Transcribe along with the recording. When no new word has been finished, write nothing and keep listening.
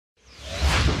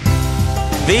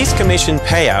These commission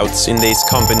payouts in this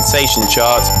compensation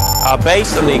chart are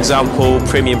based on the example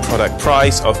premium product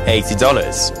price of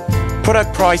 $80.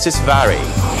 Product prices vary,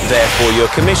 therefore your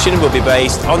commission will be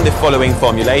based on the following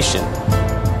formulation.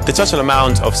 The total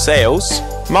amount of sales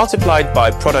multiplied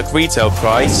by product retail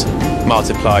price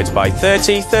multiplied by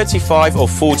 30, 35 or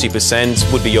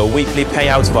 40% would be your weekly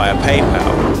payout via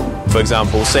PayPal. For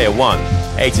example, sale 1,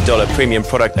 $80 premium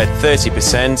product at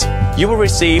 30%, you will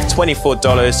receive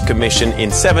 $24 commission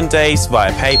in 7 days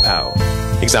via PayPal.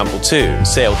 Example 2,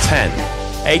 sale 10,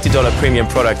 $80 premium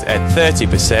product at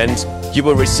 30%, you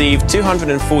will receive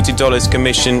 $240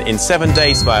 commission in 7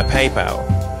 days via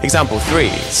PayPal. Example 3,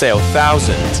 sale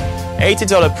 1000,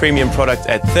 $80 premium product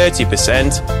at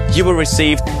 30%, you will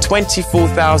receive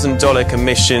 $24,000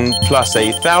 commission plus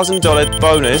a $1,000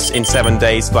 bonus in 7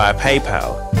 days via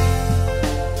PayPal.